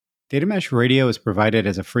Data Mesh Radio is provided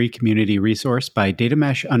as a free community resource by Data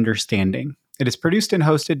Mesh Understanding. It is produced and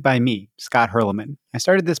hosted by me, Scott Hurleman. I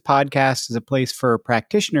started this podcast as a place for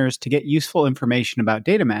practitioners to get useful information about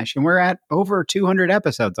data mesh, and we're at over 200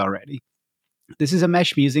 episodes already. This is a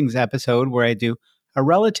Mesh Musings episode where I do a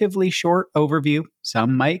relatively short overview,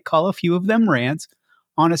 some might call a few of them rants,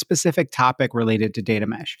 on a specific topic related to data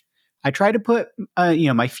mesh. I try to put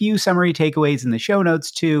my few summary takeaways in the show notes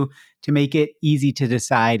too, to make it easy to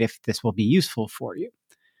decide if this will be useful for you.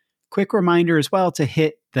 Quick reminder as well to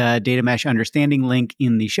hit the Data Mesh Understanding link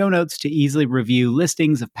in the show notes to easily review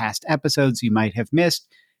listings of past episodes you might have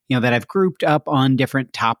missed, that I've grouped up on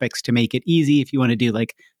different topics to make it easy if you want to do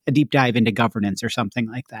like a deep dive into governance or something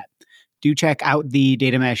like that. Do check out the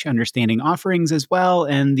Data Mesh Understanding offerings as well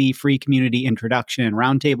and the free community introduction and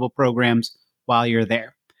roundtable programs while you're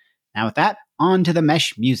there. Now with that, on to the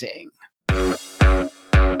Mesh Musing.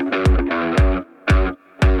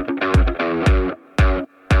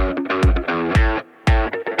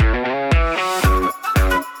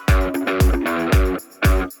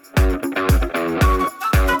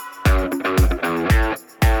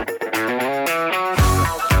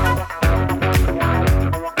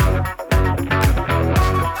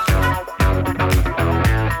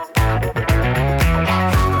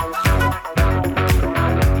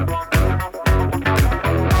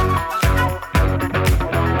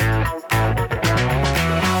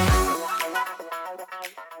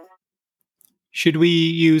 Should we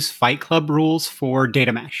use Fight Club rules for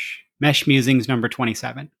data mesh? Mesh Musings number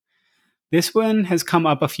 27. This one has come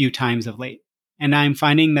up a few times of late, and I'm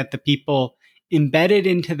finding that the people embedded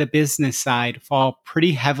into the business side fall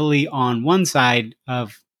pretty heavily on one side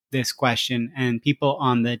of this question, and people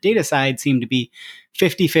on the data side seem to be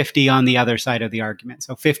 50-50 on the other side of the argument.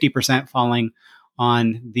 So 50% falling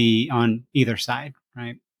on either side,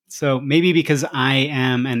 right? So maybe because I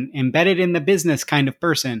am an embedded in the business kind of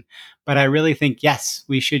person, but I really think, yes,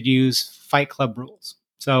 we should use Fight Club rules.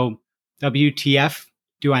 So WTF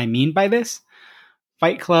do I mean by this?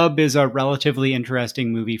 Fight Club is a relatively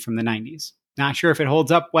interesting movie from the 90s. Not sure if it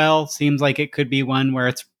holds up well. Seems like it could be one where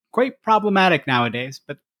it's quite problematic nowadays,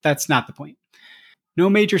 but that's not the point. No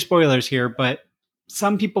major spoilers here, but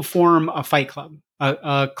some people form a fight club,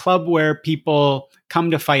 a club where people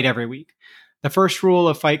come to fight every week. The first rule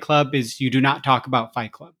of Fight Club is you do not talk about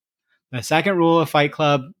Fight Club. The second rule of Fight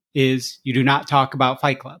Club is you do not talk about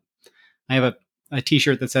Fight Club. I have a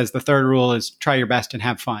t-shirt that says the third rule is try your best and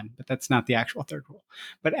have fun, but that's not the actual third rule.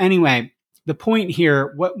 But anyway, the point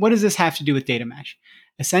here, what does this have to do with data mesh?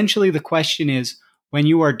 Essentially, the question is when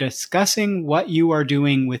you are discussing what you are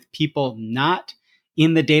doing with people not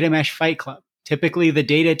in the data mesh Fight Club, typically the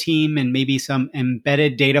data team and maybe some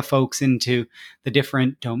embedded data folks into the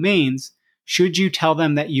different domains, should you tell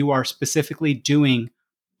them that you are specifically doing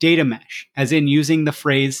data mesh, as in using the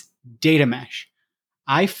phrase data mesh?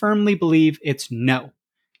 I firmly believe it's no.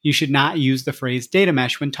 You should not use the phrase data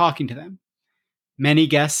mesh when talking to them. Many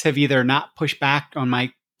guests have either not pushed back on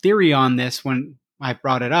my theory on this when I've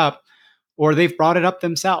brought it up, or they've brought it up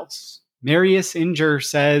themselves. Marius Inger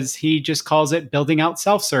says he just calls it building out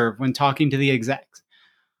self-serve when talking to the execs.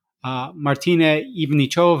 Martina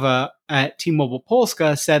Ivnichova at T-Mobile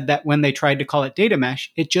Polska said that when they tried to call it data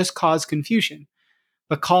mesh, it just caused confusion.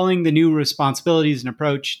 But calling the new responsibilities and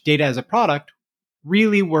approach data as a product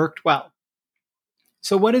really worked well.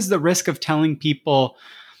 So what is the risk of telling people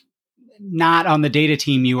not on the data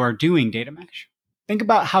team you are doing data mesh? Think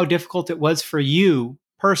about how difficult it was for you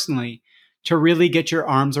personally to really get your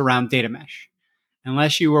arms around data mesh.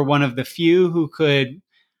 Unless you were one of the few who could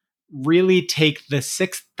really take the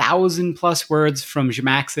 6,000 plus words from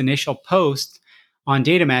Zhamak's initial post on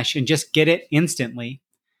data mesh and just get it instantly,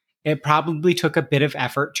 it probably took a bit of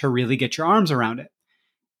effort to really get your arms around it.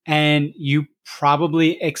 And you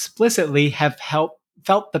probably explicitly have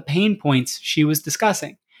felt the pain points she was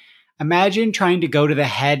discussing. Imagine trying to go to the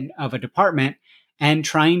head of a department and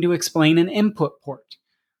trying to explain an input port.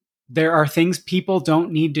 There are things people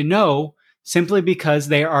don't need to know simply because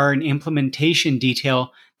they are an implementation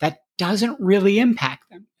detail that doesn't really impact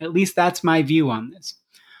them. At least that's my view on this.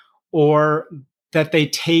 Or that they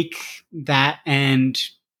take that and,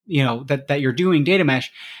 that you're doing data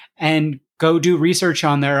mesh and go do research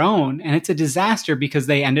on their own. And it's a disaster because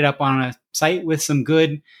they ended up on a site with some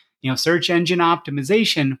good, search engine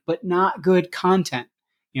optimization, but not good content.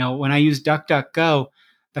 When I use DuckDuckGo,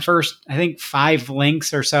 the first, I think 5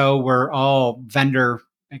 links or so were all vendor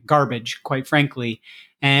garbage, quite frankly.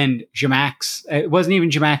 And it wasn't even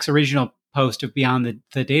Zhamak's original post of Beyond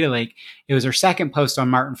the Data Lake. It was her second post on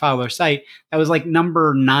Martin Fowler's site that was like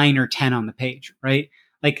number 9 or 10 on the page, right?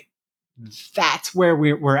 Like that's where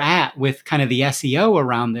we're at with kind of the SEO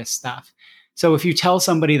around this stuff. So if you tell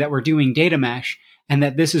somebody that we're doing data mesh and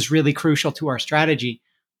that this is really crucial to our strategy,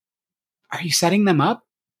 are you setting them up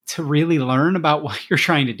to really learn about what you're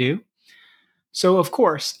trying to do? So, of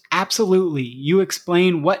course, absolutely, you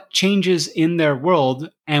explain what changes in their world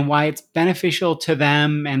and why it's beneficial to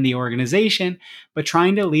them and the organization, but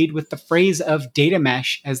trying to lead with the phrase of data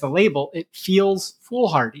mesh as the label, it feels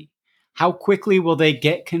foolhardy. How quickly will they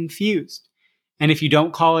get confused? And if you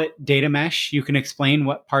don't call it data mesh, you can explain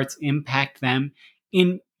what parts impact them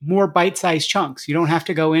in more bite-sized chunks. You don't have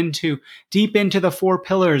to go into deep into the four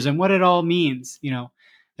pillars and what it all means.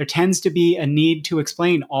 There tends to be a need to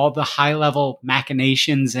explain all the high level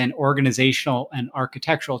machinations and organizational and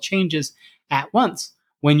architectural changes at once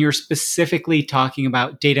when you're specifically talking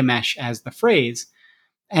about data mesh as the phrase.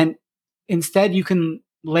 And instead, you can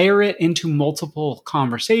layer it into multiple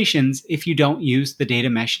conversations if you don't use the data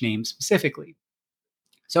mesh name specifically.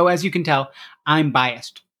 So, as you can tell, I'm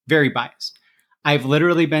biased, very biased. I've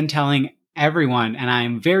literally been telling everyone, and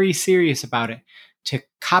I'm very serious about it, to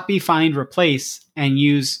copy, find, replace, and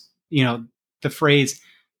use, the phrase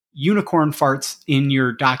unicorn farts in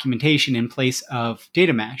your documentation in place of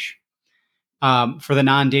data mesh for the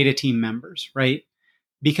non-data team members, right?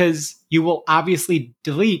 Because you will obviously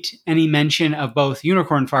delete any mention of both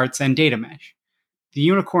unicorn farts and data mesh. The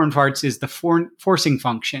unicorn farts is the forcing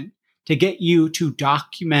function to get you to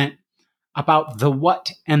document about the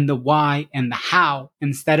what and the why and the how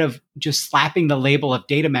instead of just slapping the label of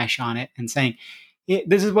data mesh on it and saying,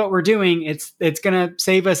 this is what we're doing. It's going to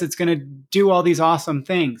save us. It's going to do all these awesome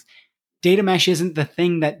things. Data mesh isn't the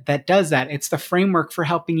thing that does that. It's the framework for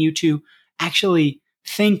helping you to actually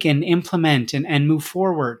think and implement and move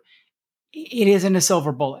forward. It isn't a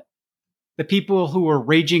silver bullet. The people who were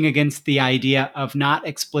raging against the idea of not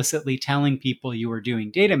explicitly telling people you were doing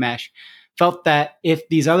data mesh felt that if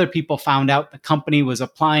these other people found out the company was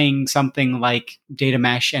applying something like data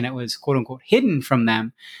mesh and it was quote unquote hidden from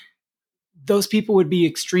them, those people would be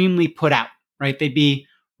extremely put out, right? They'd be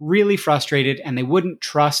really frustrated and they wouldn't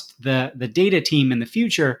trust the data team in the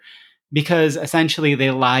future because essentially they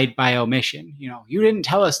lied by omission. You didn't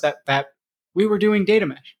tell us that we were doing data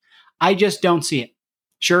mesh. I just don't see it.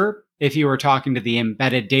 Sure, if you were talking to the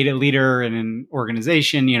embedded data leader in an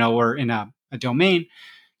organization, or in a domain,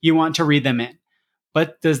 you want to read them in.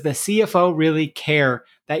 But does the CFO really care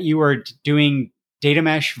that you are doing data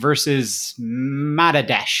mesh versus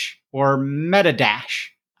Metadash or Metadash?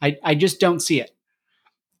 I just don't see it.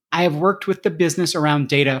 I have worked with the business around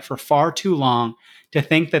data for far too long to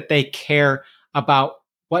think that they care about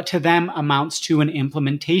what to them amounts to an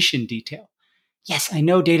implementation detail. Yes, I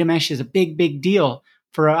know data mesh is a big, big deal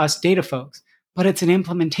for us data folks, but it's an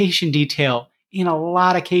implementation detail in a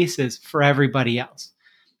lot of cases for everybody else.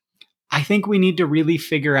 I think we need to really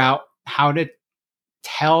figure out how to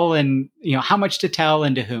tell and, how much to tell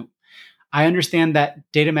and to whom. I understand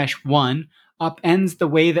that data mesh 1 upends the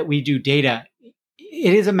way that we do data.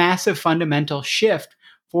 It is a massive fundamental shift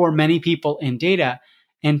for many people in data.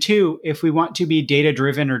 And 2, if we want to be data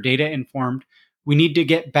driven or data informed, we need to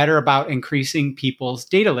get better about increasing people's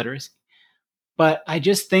data literacy. But I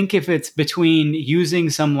just think if it's between using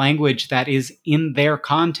some language that is in their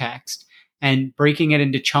context and breaking it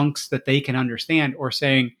into chunks that they can understand, or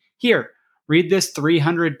saying, here, read this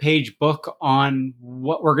 300-page book on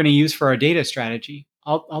what we're going to use for our data strategy,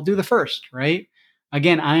 I'll do the first, right?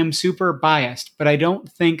 Again, I am super biased, but I don't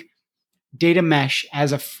think data mesh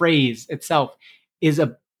as a phrase itself is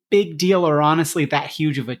a big deal or honestly that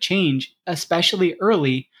huge of a change, especially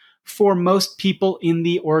early for most people in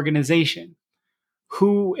the organization.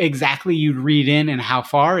 Who exactly you'd read in and how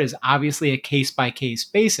far is obviously a case by case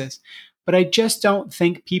basis, but I just don't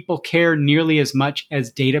think people care nearly as much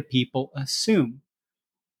as data people assume.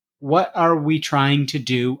 What are we trying to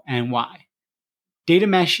do and why? Data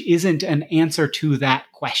mesh isn't an answer to that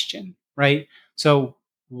question, right? So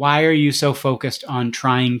why are you so focused on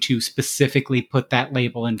trying to specifically put that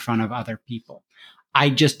label in front of other people? I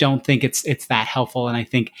just don't think it's that helpful, and I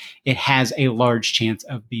think it has a large chance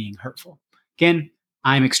of being hurtful. Again,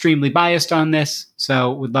 I'm extremely biased on this,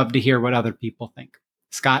 so would love to hear what other people think.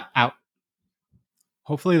 Scott, out.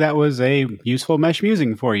 Hopefully that was a useful mesh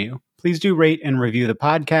musing for you. Please do rate and review the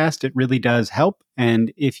podcast. It really does help.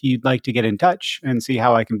 And if you'd like to get in touch and see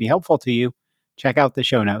how I can be helpful to you, check out the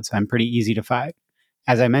show notes. I'm pretty easy to find.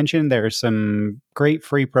 As I mentioned, there are some great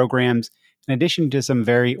free programs in addition to some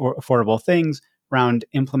very affordable things around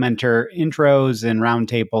implementer intros and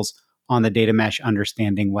roundtables on the Data Mesh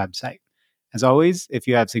Understanding website. As always, if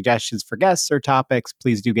you have suggestions for guests or topics,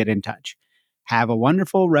 please do get in touch. Have a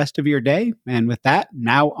wonderful rest of your day. And with that,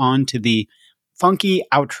 now on to the funky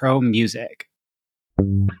outro music.